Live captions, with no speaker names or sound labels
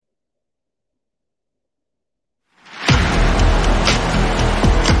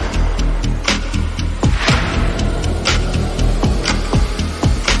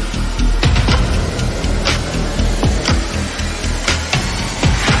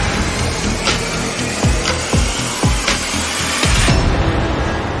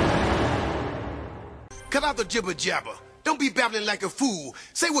out the jibber jabber. Don't be babbling like a fool.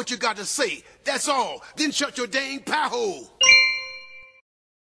 Say what you got to say. That's all. Then shut your dang pie hole.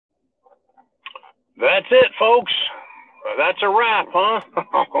 That's it, folks. That's a wrap, huh?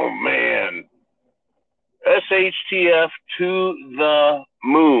 Oh, man. SHTF to the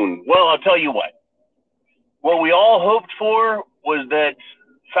moon. Well, I'll tell you what. What we all hoped for was that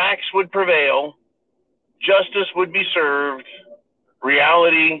facts would prevail, justice would be served,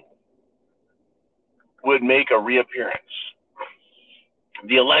 reality would make a reappearance.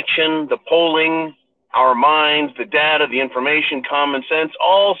 The election, the polling, our minds, the data, the information, common sense,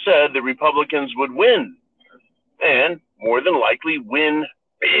 all said the Republicans would win. And more than likely win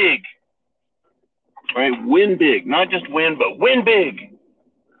big. Right? Win big. Not just win, but win big.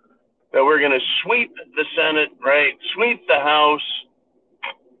 That we're going to sweep the Senate, right? Sweep the House.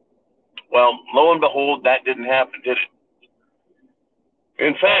 Well, lo and behold, that didn't happen, did it?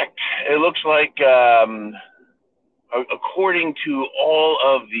 In fact, it looks like, according to all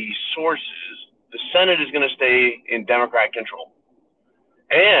of the sources, the Senate is going to stay in Democrat control.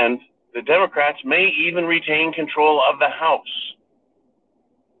 And the Democrats may even retain control of the House.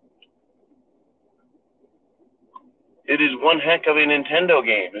 It is one heck of a Nintendo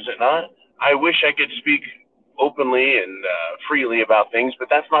game, is it not? I wish I could speak openly and freely about things, but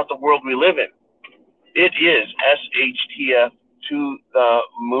that's not the world we live in. It is SHTF to the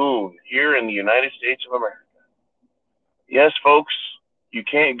moon here in the United States of America. Yes, folks, you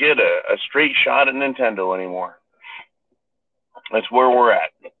can't get a straight shot at Nintendo anymore. That's where we're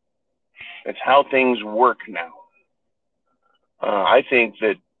at. It's how things work now. I think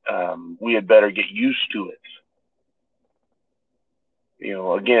that we had better get used to it. You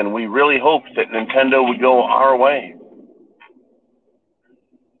know, again, we really hoped that Nintendo would go our way.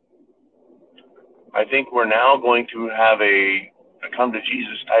 I think we're now going to have a come to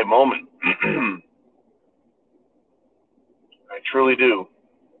Jesus type moment. I truly do.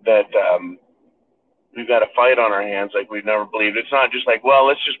 That we've got a fight on our hands like we've never believed. It's not just like, well,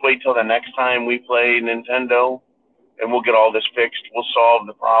 let's just wait till the next time we play Nintendo and we'll get all this fixed. We'll solve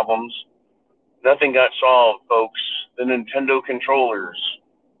the problems. Nothing got solved, folks. The Nintendo controllers,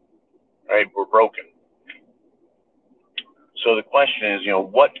 right, were broken. So the question is, you know,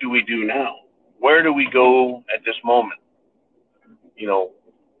 what do we do now? Where do we go at this moment? You know,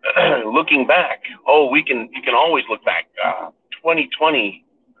 looking back, you can always look back. 2020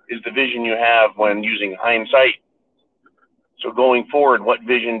 is the vision you have when using hindsight. So going forward, what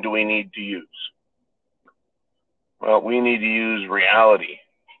vision do we need to use? Well, we need to use reality.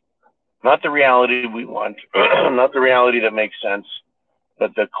 Not the reality we want, not the reality that makes sense,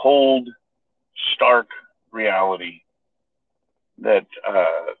 but the cold, stark reality that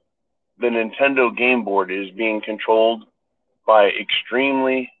the Nintendo Game Board is being controlled by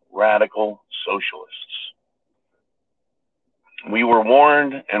extremely radical socialists. We were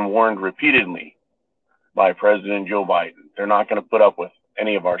warned and warned repeatedly by President Joe Biden. They're not going to put up with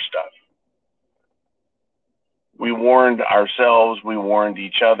any of our stuff. We warned ourselves, we warned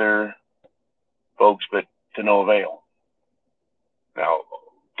each other, folks, but to no avail. Now,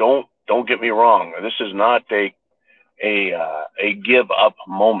 don't get me wrong. This is not a give up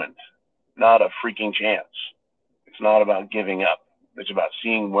moment, not a freaking chance. It's not about giving up. It's about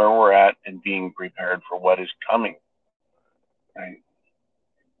seeing where we're at and being prepared for what is coming. Right?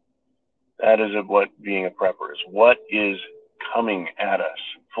 That is what being a prepper is. What is coming at us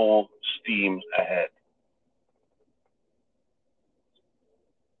full steam ahead?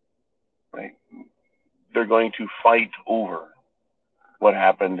 Right? They're going to fight over what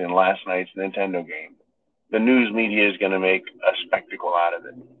happened in last night's Nintendo game. The news media is going to make a spectacle out of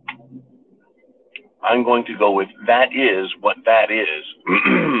it. I'm going to go with that is what that is.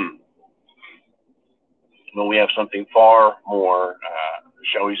 But we have something far more,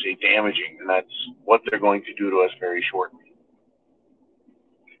 shall we say, damaging, and that's what they're going to do to us very shortly.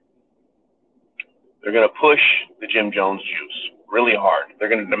 They're going to push the Jim Jones juice really hard. They're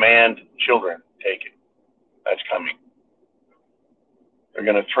going to demand children take it. That's coming. They're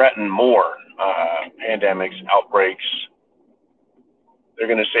going to threaten more pandemics, outbreaks. They're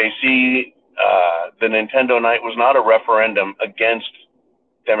going to say, see, the Nintendo night was not a referendum against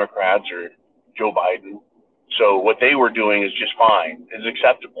Democrats or Joe Biden. So what they were doing is just fine, is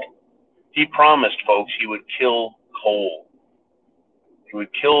acceptable. He promised folks he would kill coal. He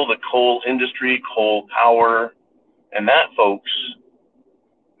would kill the coal industry, coal power. And that, folks,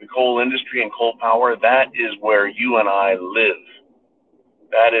 the coal industry and coal power, that is where you and I live.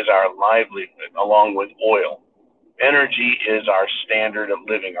 That is our livelihood, along with oil. Energy is our standard of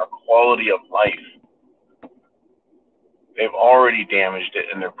living, our quality of life. They've already damaged it,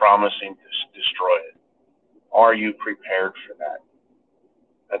 and they're promising to destroy it. Are you prepared for that?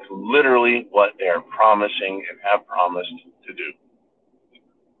 That's literally what they are promising and have promised to do.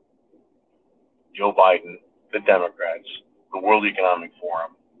 Joe Biden, the Democrats, the World Economic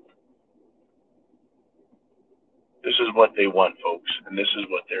Forum. This is what they want, folks, and this is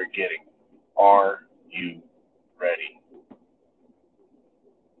what they're getting. Are you ready?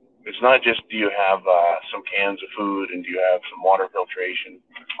 It's not just do you have some cans of food and do you have some water filtration.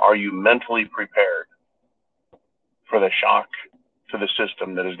 Are you mentally prepared for the shock to the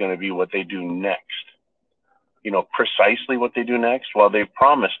system that is going to be what they do next? You know, precisely what they do next? Well, they've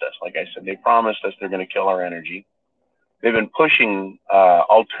promised us, like I said, they promised us they're going to kill our energy. They've been pushing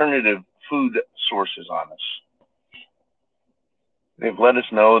alternative food sources on us. They've let us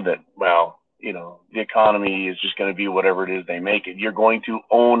know that, well, you know, the economy is just going to be whatever it is they make it. You're going to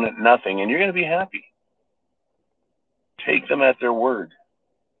own nothing and you're going to be happy. Take them at their word.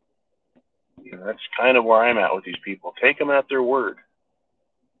 You know, that's kind of where I'm at with these people. Take them at their word.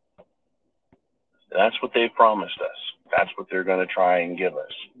 That's what they've promised us. That's what they're going to try and give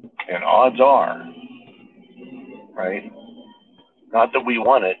us. And odds are, right? Not that we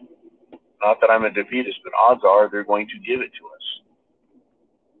want it, not that I'm a defeatist, but odds are they're going to give it to us.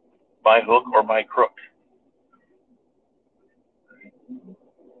 By hook or by crook.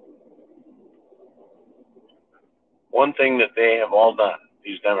 One thing that they have all done,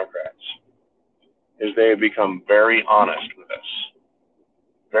 these Democrats, is they have become very honest with us.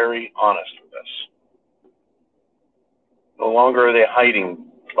 Very honest with us. No longer are they hiding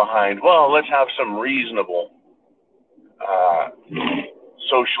behind, well, let's have some reasonable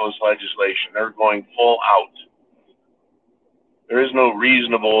socialist legislation. They're going full out. There is no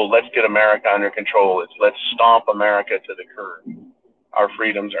reasonable, let's get America under control. It's let's stomp America to the curb. Our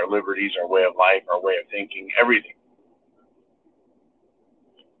freedoms, our liberties, our way of life, our way of thinking, everything.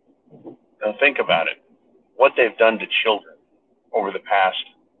 Now think about it. What they've done to children over the past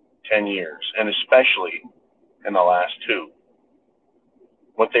 10 years, and especially in the last 2.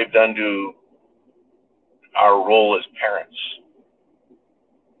 What they've done to our role as parents,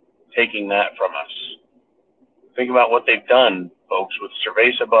 taking that from us. Think about what they've done, folks, with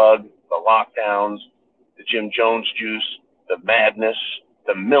Cerveza Bug, the lockdowns, the Jim Jones juice, the madness,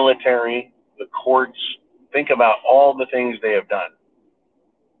 the military, the courts. Think about all the things they have done.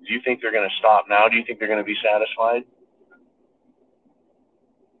 Do you think they're going to stop now? Do you think they're going to be satisfied?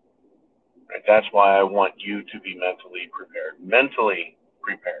 Right, that's why I want you to be mentally prepared. Mentally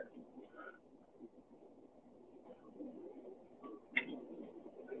prepared.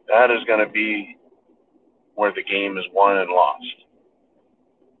 That is going to be where the game is won and lost.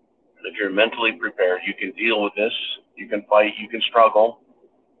 If you're mentally prepared, you can deal with this. You can fight. You can struggle.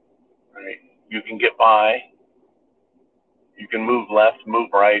 Right? You can get by. You can move left, move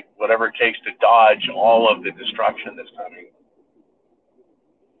right, whatever it takes to dodge all of the destruction that's coming.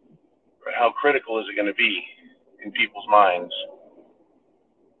 But how critical is it going to be in people's minds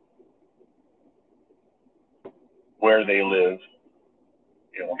where they live,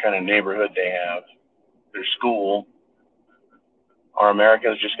 you know, what kind of neighborhood they have, their school? Are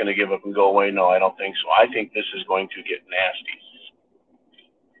Americans just going to give up and go away? No, I don't think so. I think this is going to get nasty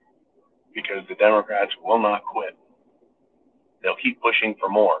because the Democrats will not quit. They'll keep pushing for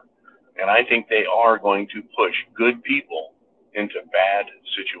more. And I think they are going to push good people into bad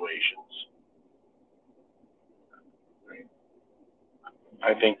situations.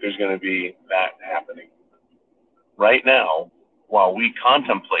 I think there's going to be that happening. Right now, while we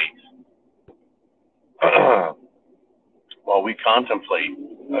contemplate a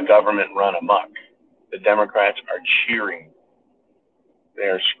government run amok, the Democrats are cheering. They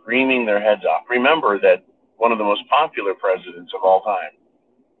are screaming their heads off. Remember that one of the most popular presidents of all time,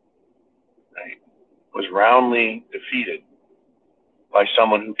 right, was roundly defeated by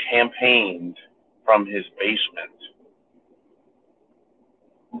someone who campaigned from his basement.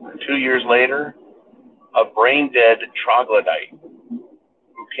 2 years later, a brain-dead troglodyte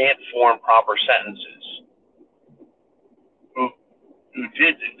who can't form proper sentences, who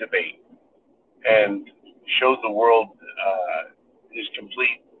did debate and showed the world his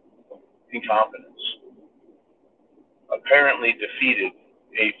complete incompetence, apparently defeated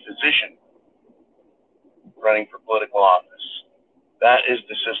a physician running for political office. That is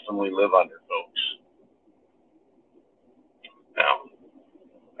the system we live under, folks. Now,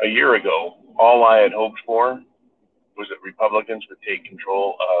 a year ago, all I had hoped for was that Republicans would take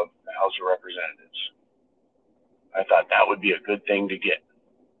control of the House of Representatives. I thought that would be a good thing to get,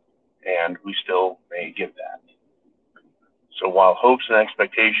 and we still may get that. So while hopes and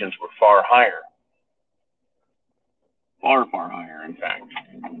expectations were far higher, in fact,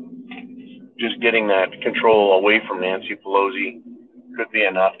 just getting that control away from Nancy Pelosi could be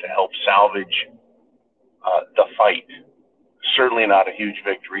enough to help salvage the fight. Certainly not a huge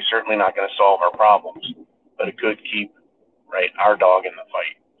victory, certainly not going to solve our problems, but it could keep, right, our dog in the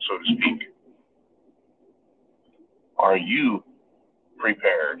fight, so to speak. Are you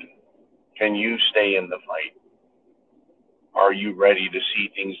prepared? Can you stay in the fight? Are you ready to see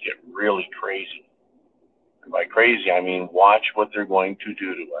things get really crazy? And by crazy, I mean watch what they're going to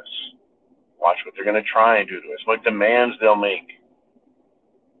do to us. Watch what they're going to try and do to us, what demands they'll make.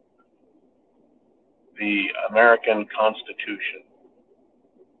 The American Constitution,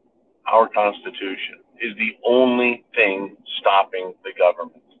 our Constitution, is the only thing stopping the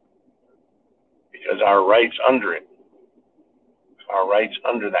government. Because our rights under it, our rights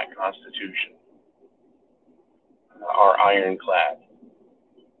under that Constitution, are ironclad.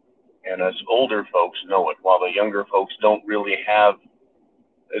 And us older folks know it, while the younger folks don't really have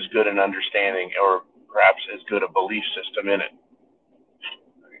as good an understanding or perhaps as good a belief system in it.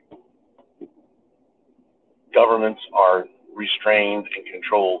 Governments are restrained and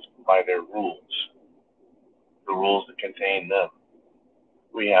controlled by their rules, the rules that contain them.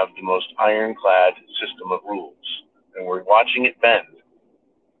 We have the most ironclad system of rules, and we're watching it bend.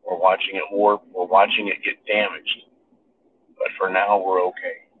 We're watching it warp. We're watching it get damaged. But for now, we're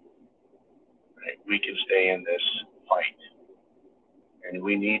okay. Right? We can stay in this fight. And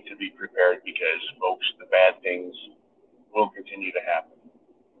we need to be prepared because, folks, the bad things will continue to happen.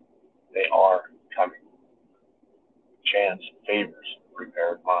 They are coming. Chance favors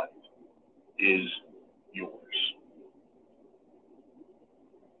prepared mind. Is yours.